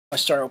I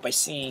start out by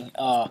saying,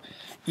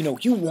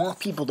 you want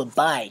people to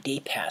buy day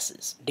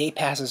passes. Day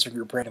passes are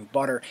your bread and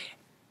butter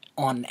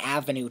on an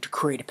avenue to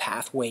create a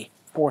pathway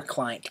for a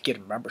client to get a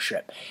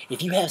membership.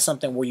 If you have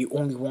something where you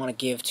only want to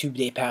give 2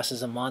 day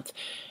passes a month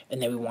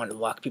and then we want to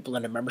lock people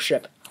into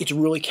membership, it's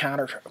really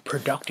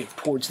counterproductive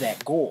towards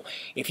that goal.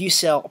 If you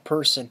sell a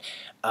person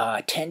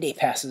 10 day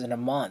passes in a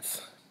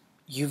month,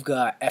 you've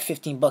got at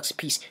 $15 a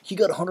piece, you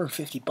got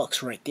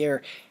 $150 right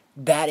there.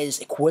 That is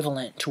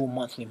equivalent to a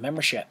monthly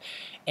membership.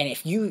 And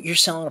if you're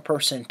selling a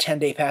person 10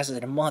 day passes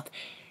in a month,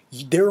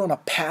 they're on a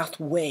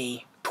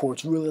pathway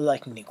towards really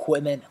liking the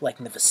equipment,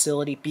 liking the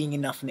facility, being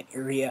enough in the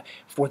area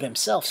for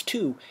themselves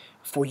too,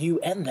 for you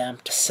and them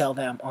to sell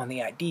them on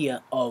the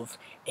idea of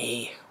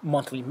a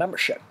monthly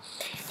membership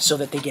so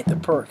that they get the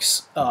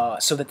perks,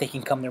 so that they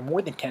can come there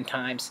more than 10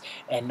 times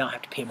and not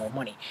have to pay more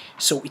money.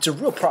 So it's a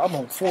real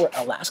problem for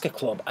Alaska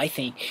Club, I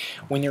think,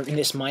 when they're in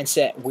this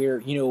mindset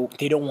where,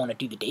 they don't want to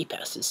do the day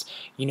passes.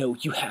 You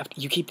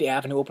keep the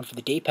avenue open for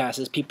the day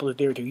passes. People are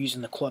there, they're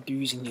using the club, they're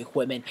using the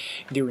equipment,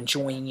 they're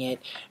enjoying it,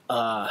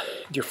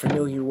 they're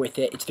familiar with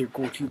it, it's their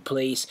go-to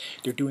place,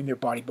 they're doing their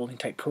bodybuilding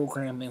type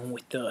programming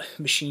with the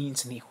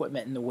machines and the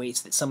equipment and the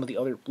weights that some of the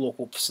other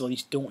local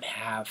facilities don't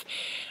have.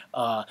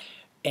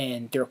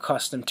 And they're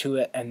accustomed to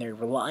it and they're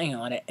relying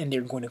on it, and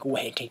they're going to go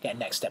ahead and take that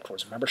next step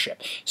towards a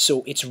membership.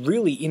 So it's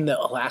really in the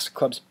Alaska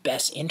Club's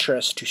best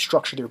interest to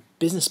structure their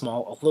business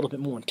model a little bit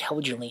more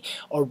intelligently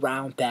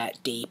around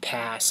that day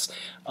pass,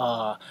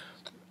 the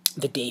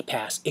day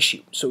pass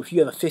issue. So if you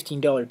have a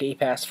 $15 day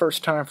pass,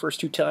 first 2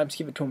 times,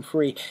 give it to them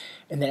free,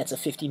 and then it's a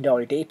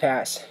 $15 day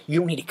pass, you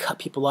don't need to cut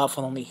people off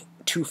on only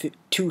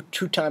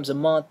two times a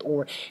month,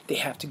 or they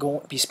have to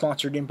go be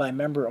sponsored in by a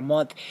member a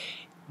month.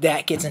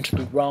 That gets into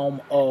the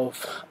realm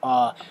of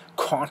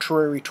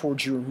contrary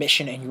towards your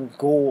mission and your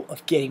goal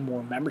of getting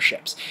more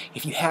memberships.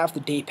 If you have the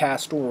day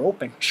pass store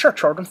open, sure,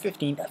 charge them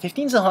 15.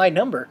 15 is a high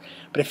number,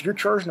 but if you're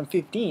charging them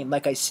 15,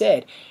 like I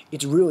said,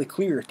 it's really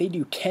clear. If they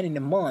do 10 in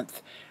a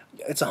month,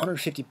 it's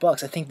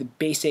 $150. I think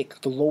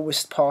the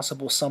lowest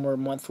possible summer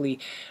monthly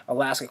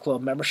Alaska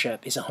Club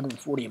membership is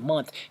 $140 a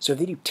month. So if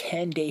they do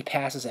 10-day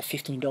passes at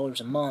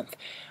 $15 a month,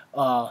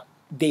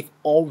 they've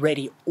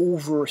already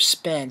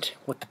overspent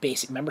what the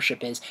basic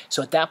membership is.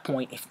 So at that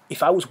point,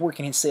 if I was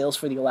working in sales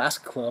for the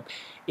Alaska Club,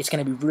 it's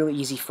going to be really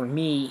easy for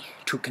me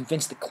to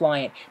convince the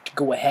client to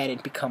go ahead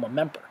and become a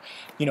member.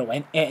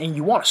 And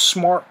you want a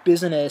smart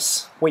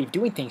business way of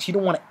doing things. You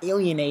don't want to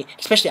alienate,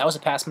 especially I was a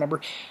past member.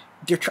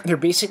 They're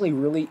basically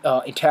really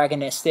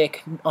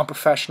antagonistic,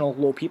 unprofessional,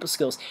 low people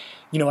skills.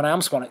 And I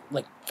almost want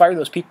to fire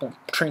those people and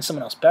train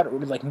someone else better, or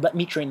let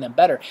me train them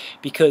better,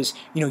 because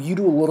you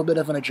do a little bit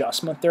of an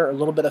adjustment there, a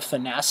little bit of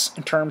finesse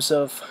in terms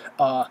of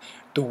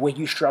the way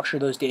you structure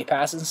those day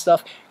passes and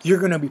stuff. You're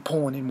going to be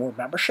pulling in more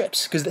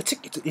memberships because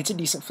it's a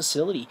decent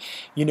facility,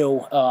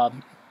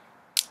 and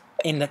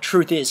the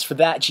truth is, for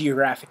that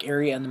geographic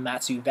area in the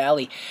Matsu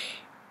Valley,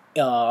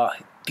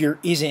 there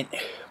isn't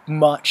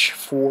much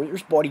for.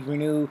 There's Body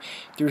Renew,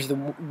 there's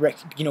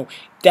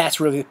that's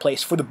really the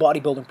place for the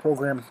bodybuilding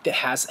program that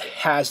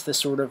has the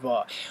sort of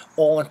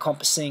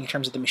all-encompassing in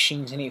terms of the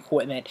machines and the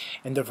equipment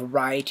and the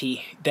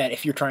variety that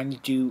if you're trying to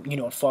do,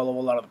 and follow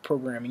a lot of the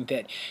programming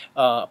that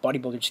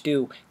bodybuilders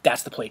do,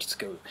 that's the place to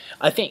go,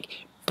 I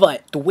think.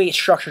 But the way it's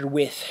structured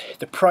with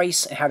the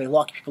price and how they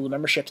lock people to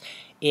memberships,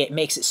 it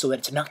makes it so that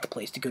it's not the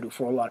place to go to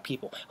for a lot of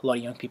people, a lot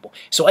of young people.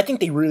 So I think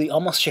they really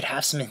almost should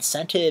have some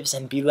incentives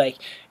and be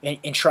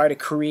and try to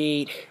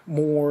create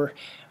more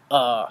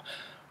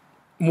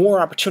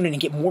opportunity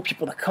and get more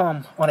people to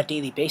come on a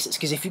daily basis.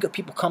 Because if you got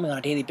people coming on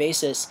a daily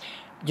basis,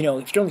 if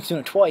you're only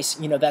doing it twice,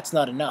 that's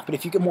not enough. But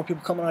if you get more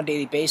people coming on a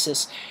daily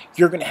basis,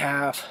 you're going to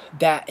have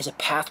that as a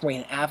pathway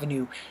and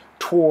avenue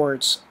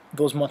towards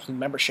those monthly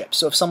memberships.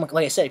 So if someone,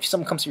 like I said, if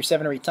someone comes here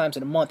 7 or 8 times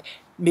in a month,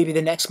 maybe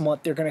the next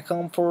month they're going to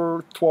come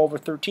for 12 or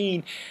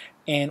 13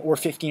 or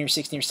 15 or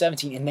 16 or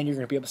 17, and then you're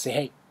going to be able to say,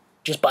 hey,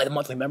 just buy the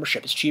monthly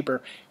membership, it's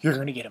cheaper. You're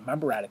going to get a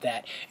member out of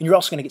that. And you're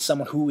also going to get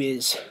someone who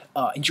is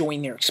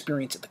enjoying their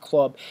experience at the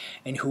club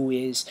and who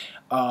is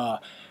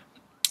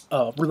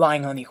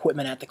relying on the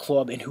equipment at the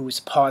club and who is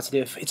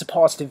positive. It's a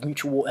positive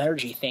mutual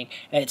energy thing,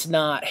 and it's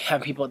not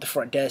having people at the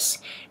front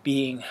desk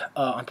being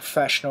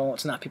unprofessional.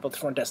 It's not people at the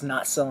front desk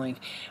not selling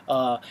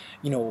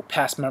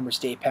past members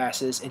day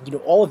passes, and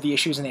all of the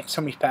issues, and they have so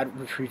many bad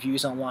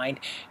reviews online.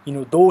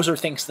 Those are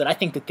things that I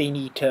think that they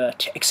need to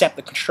accept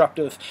the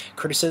constructive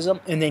criticism,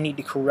 and they need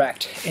to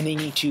correct, and they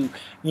need to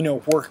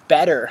work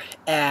better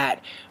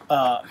at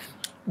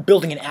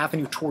building an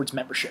avenue towards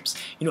memberships.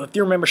 If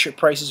their membership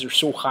prices are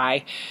so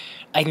high,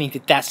 I think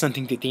that that's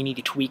something that they need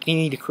to tweak. They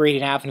need to create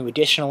an avenue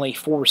additionally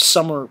for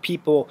summer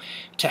people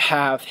to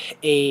have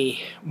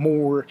a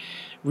more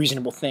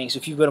reasonable thing. So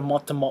if you've got a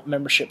month-to-month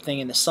membership thing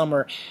in the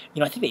summer,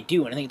 I think they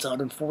do, and I think it's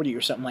 140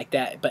 or something like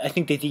that. But I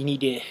think that they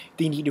need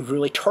to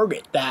really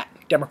target that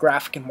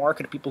demographic and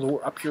market of people who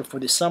are up here for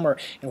the summer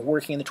and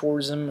working in the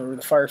tourism or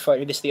the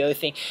firefighter, this, the other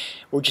thing,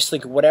 or just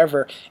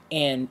whatever,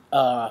 and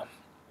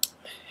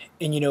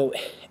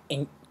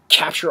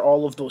capture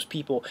all of those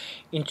people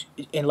and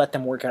let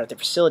them work out at their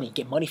facility and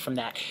get money from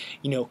that.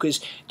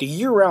 Because the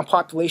year-round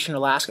population in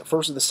Alaska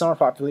versus the summer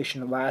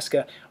population in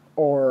Alaska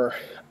are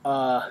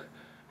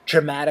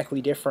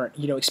dramatically different,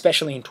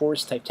 especially in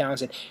tourist type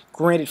towns. And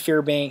granted,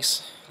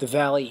 Fairbanks, the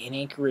Valley, and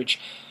Anchorage,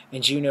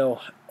 and Juneau,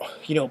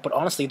 but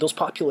honestly, those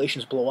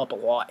populations blow up a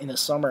lot in the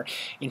summer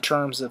in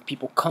terms of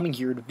people coming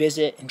here to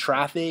visit and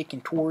traffic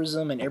and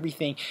tourism and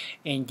everything.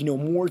 And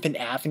more of an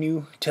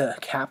avenue to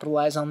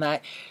capitalize on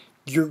that.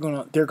 They're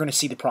gonna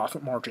see the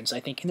profit margins, I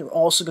think, and they're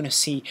also gonna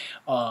see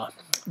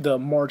the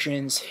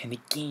margins and the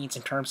gains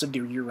in terms of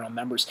their year-round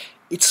members.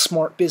 It's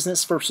smart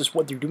business versus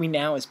what they're doing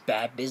now is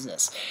bad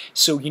business.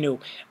 So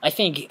I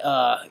think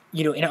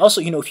and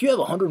also if you have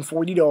a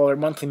 $140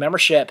 monthly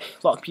membership,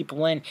 lock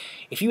people in.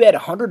 If you had a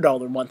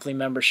 $100 monthly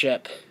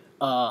membership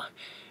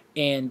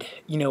and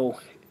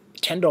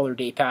 $10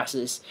 day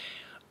passes,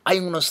 I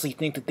honestly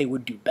think that they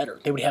would do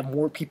better. They would have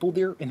more people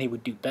there, and they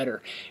would do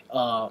better.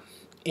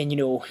 And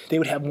they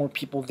would have more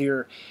people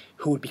there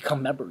who would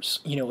become members.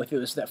 If it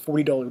was that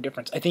 $40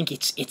 difference, I think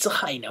it's a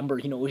high number.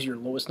 It was your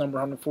lowest number,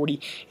 140.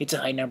 It's a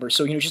high number.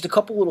 So just a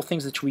couple little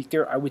things to tweak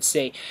there. I would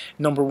say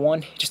number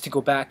one, just to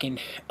go back and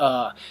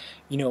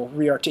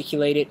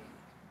re-articulate it.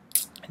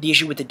 The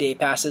issue with the day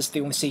passes, they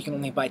want to say you can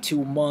only buy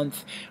 2 a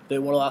month. They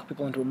want to lock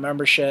people into a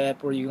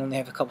membership, or you only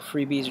have a couple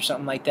freebies or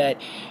something like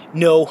that.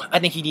 No, I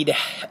think you need to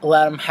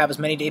allow them to have as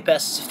many day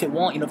passes if they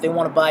want. If they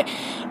want to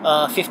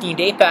buy 15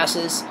 day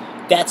passes,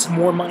 that's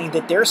more money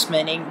that they're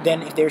spending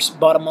than if they're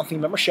bought a monthly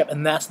membership,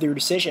 and that's their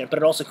decision. But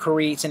it also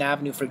creates an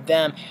avenue for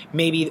them.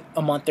 Maybe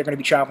a month they're going to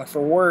be traveling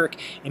for work,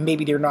 and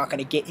maybe they're not going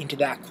to get into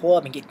that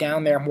club and get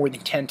down there more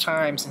than 10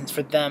 times. And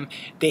for them,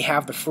 they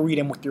have the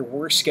freedom with their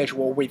work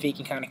schedule where they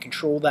can kind of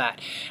control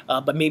that.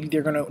 But maybe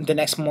they're going to, the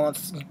next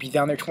month, be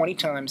down there 20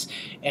 times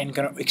and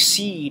going to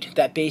exceed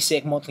that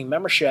basic monthly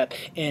membership.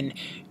 And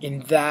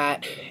in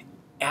that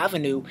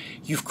avenue,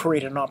 you've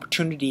created an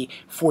opportunity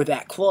for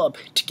that club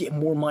to get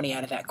more money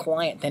out of that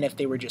client than if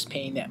they were just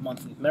paying that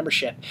monthly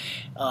membership.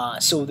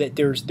 So that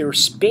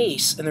there's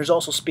space, and there's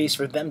also space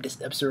for them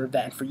to observe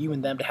that, and for you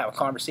and them to have a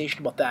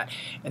conversation about that,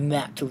 and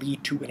that to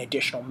lead to an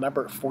additional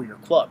member for your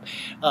club.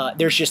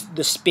 There's just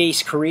the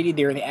space created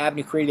there and the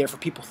avenue created there for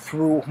people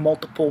through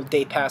multiple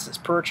day passes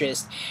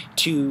purchased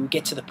to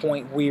get to the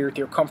point where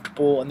they're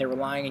comfortable and they're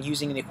relying on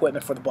using the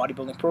equipment for the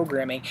bodybuilding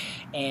programming,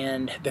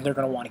 and then they're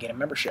going to want to get a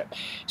membership.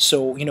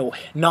 So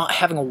not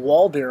having a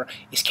wall there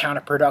is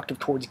counterproductive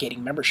towards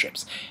getting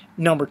memberships.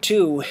 Number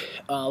two,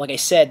 like I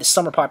said, the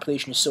summer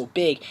population is so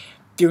big,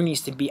 there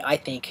needs to be, I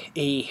think,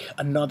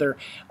 another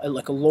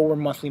like a lower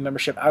monthly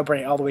membership. I would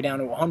bring it all the way down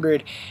to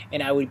 100,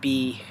 and I would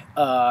be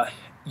and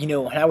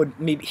I would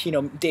maybe,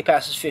 day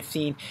pass is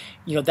 15,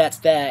 that's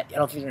that. I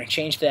don't think they're going to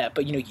change that.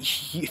 But,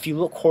 if you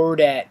look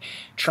hard at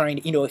trying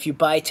to, if you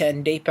buy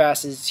 10 day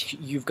passes,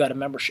 you've got a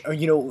membership. Or,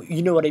 you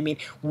know what I mean?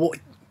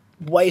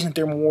 Why isn't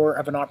there more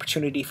of an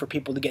opportunity for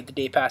people to get the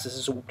day passes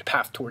as a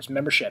path towards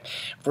membership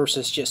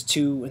versus just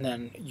 2 and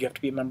then you have to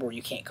be a member or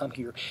you can't come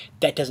here?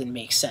 That doesn't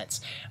make sense.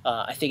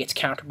 I think it's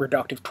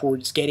counterproductive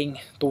towards getting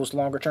those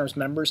longer term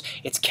members.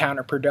 It's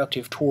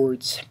counterproductive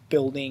towards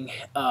building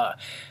a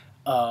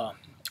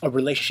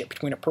relationship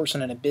between a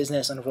person and a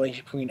business, and a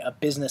relationship between a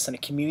business and a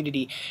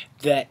community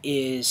that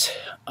is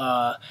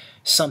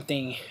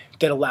something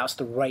that allows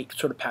the right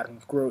sort of pattern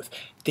of growth.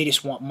 They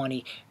just want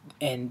money,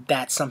 and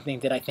that's something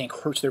that I think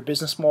hurts their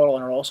business model,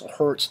 and it also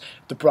hurts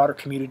the broader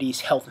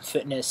community's health and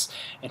fitness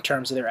in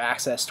terms of their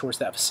access towards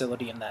that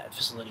facility and that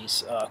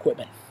facility's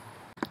equipment.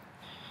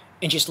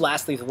 And just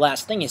lastly, the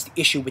last thing is the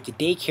issue with the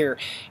daycare.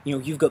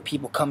 You've got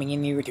people coming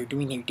in here, they're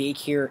doing their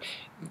daycare.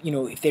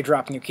 If they're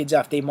dropping their kids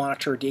off, they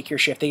monitor a daycare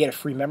shift, they get a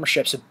free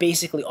membership. So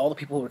basically all the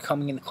people who are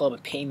coming in the club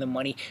and paying the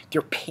money,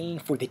 they're paying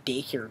for the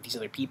daycare of these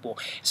other people.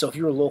 So if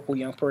you're a local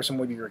young person,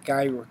 whether you're a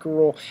guy or a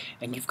girl,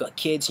 and you've got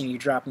kids and you're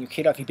dropping your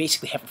kid off, you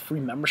basically have a free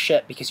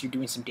membership because you're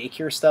doing some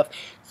daycare stuff.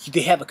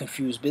 They have a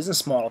confused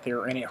business model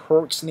there, and it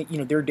hurts. Their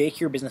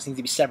daycare business needs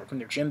to be separate from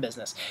their gym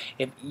business.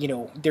 If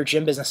their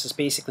gym business is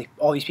basically,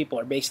 all these people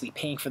are basically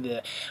paying for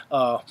the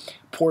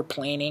poor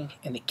planning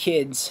and the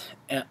kids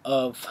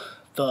of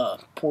the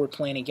poor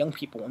planning young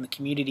people in the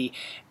community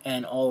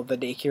and all of the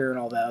daycare and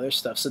all that other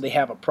stuff. So they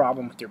have a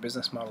problem with their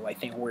business model, I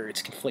think, where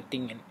it's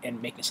conflicting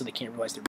and making it so they can't realize their